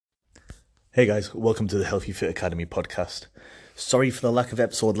Hey guys, welcome to the Healthy Fit Academy podcast. Sorry for the lack of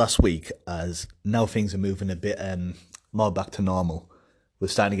episode last week, as now things are moving a bit more back to normal. We're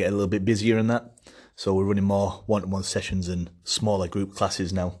starting to get a little bit busier in that, so we're running more one-to-one sessions and smaller group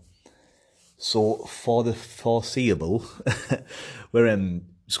classes now. So for the foreseeable, we're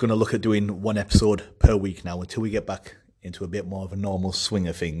just going to look at doing one episode per week now until we get back into a bit more of a normal swing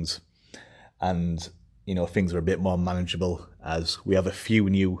of things, and things are a bit more manageable as we have a few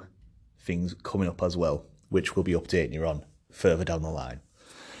new things coming up as well, which we'll be updating you on further down the line.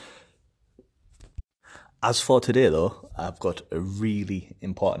 As for today, though, I've got a really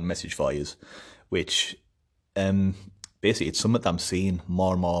important message for you, which basically it's something that I'm seeing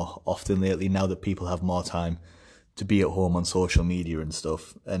more and more often lately now that people have more time to be at home on social media and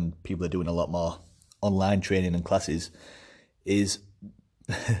stuff, and people are doing a lot more online training and classes, is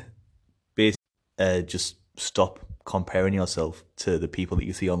basically just stop comparing yourself to the people that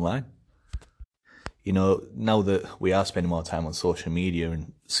you see online. Now that we are spending more time on social media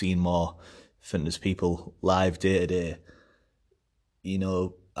and seeing more fitness people live day to day,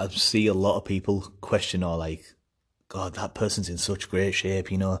 I see a lot of people question or like, God, that person's in such great shape,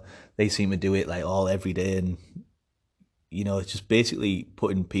 they seem to do it like all every day. And, it's just basically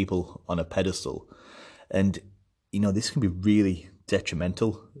putting people on a pedestal. And, this can be really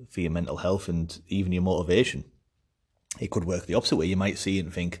detrimental for your mental health and even your motivation. It could work the opposite way. You might see it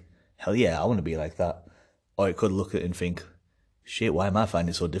and think, hell yeah, I want to be like that. Or it could look at it and think, shit, why am I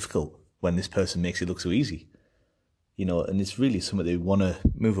finding it so difficult when this person makes it look so easy? And it's really something that we want to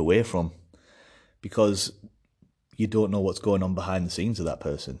move away from, because you don't know what's going on behind the scenes of that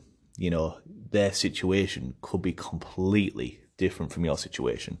person. Their situation could be completely different from your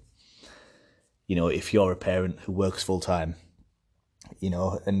situation. If you're a parent who works full time,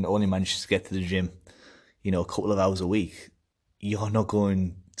 and only manages to get to the gym, a couple of hours a week, you're not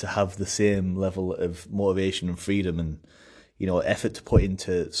going to have the same level of motivation and freedom and, effort to put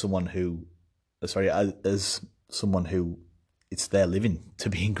into someone who, as someone who it's their living to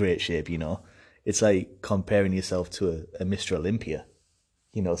be in great shape, It's like comparing yourself to a Mr. Olympia,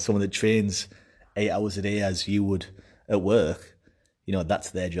 someone that trains 8 hours a day as you would at work, that's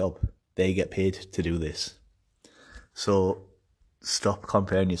their job. They get paid to do this. So stop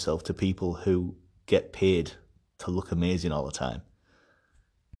comparing yourself to people who get paid to look amazing all the time,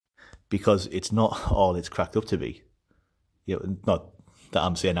 because it's not all it's cracked up to be. Not that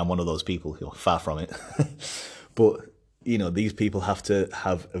I'm saying I'm one of those people, far from it. But, these people have to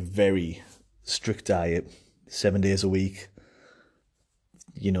have a very strict diet, 7 days a week.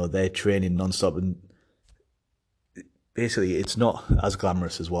 They're training non-stop, and basically it's not as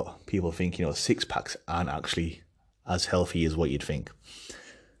glamorous as what people think. Six packs aren't actually as healthy as what you'd think.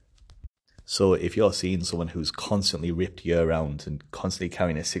 So if you're seeing someone who's constantly ripped year round and constantly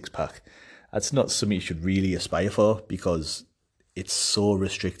carrying a six pack, that's not something you should really aspire for, because it's so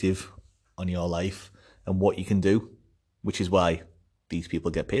restrictive on your life and what you can do, which is why these people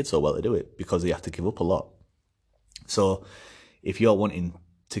get paid so well to do it, because they have to give up a lot. So if you're wanting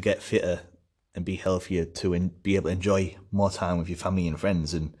to get fitter and be healthier to be able to enjoy more time with your family and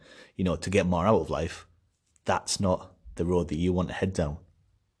friends and, to get more out of life, that's not the road that you want to head down.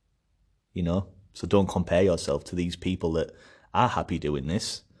 So don't compare yourself to these people that are happy doing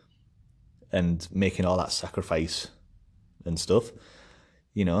this and making all that sacrifice and stuff.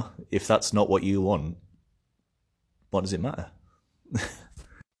 If that's not what you want, what does it matter?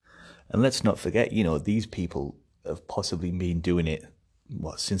 And let's not forget, these people have possibly been doing it,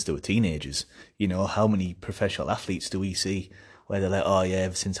 since they were teenagers. How many professional athletes do we see where they're like, oh yeah,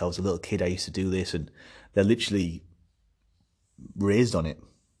 ever since I was a little kid, I used to do this, and they're literally raised on it.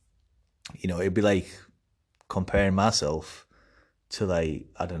 It'd be like comparing myself to, like,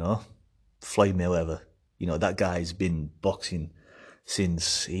 I don't know, Floyd Mayweather. That guy's been boxing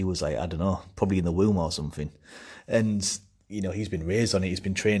since he was like, I don't know, probably in the womb or something. And, he's been raised on it. He's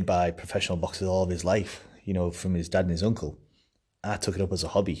been trained by professional boxers all of his life, from his dad and his uncle. I took it up as a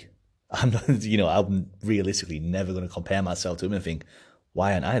hobby. I'm realistically never going to compare myself to him and think,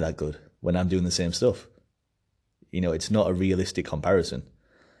 why aren't I that good when I'm doing the same stuff? It's not a realistic comparison.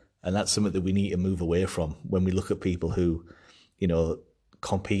 And that's something that we need to move away from when we look at people who,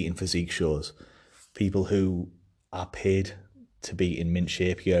 compete in physique shows, people who are paid to be in mint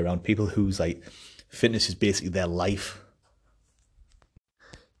shape year round, people whose like fitness is basically their life.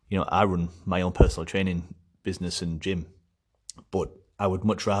 I run my own personal training business and gym, but I would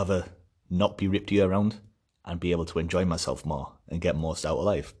much rather not be ripped year round and be able to enjoy myself more and get most out of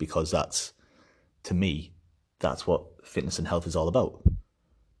life, because that's, to me, that's what fitness and health is all about.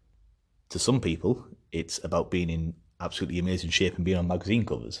 To some people, it's about being in absolutely amazing shape and being on magazine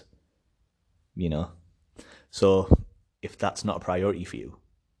covers. you know. So if that's not a priority for you,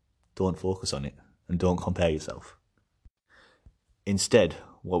 don't focus on it and don't compare yourself. Instead,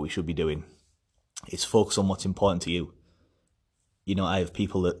 what we should be doing is focus on what's important to you. You know, I have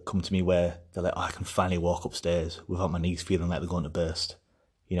people that come to me where they're like, oh, I can finally walk upstairs without my knees feeling like they're going to burst.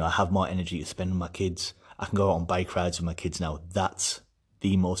 You know, I have more energy to spend with my kids. I can go out on bike rides with my kids now. That's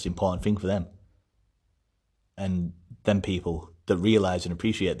the most important thing for them. And them people that realise and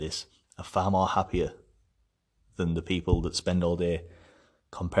appreciate this are far more happier than the people that spend all day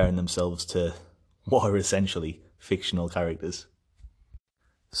comparing themselves to what are essentially fictional characters.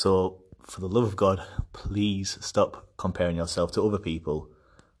 So, for the love of God, please stop comparing yourself to other people.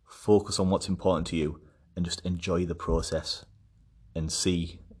 Focus on what's important to you and just enjoy the process and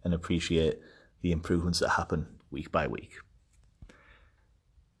see and appreciate the improvements that happen week by week.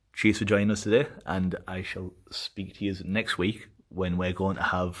 Cheers for joining us today, and I shall speak to you next week when we're going to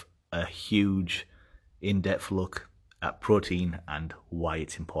have a huge in-depth look at protein and why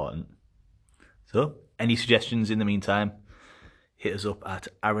it's important. So, any suggestions in the meantime, hit us up at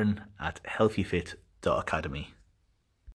aaron@healthyfit.academy.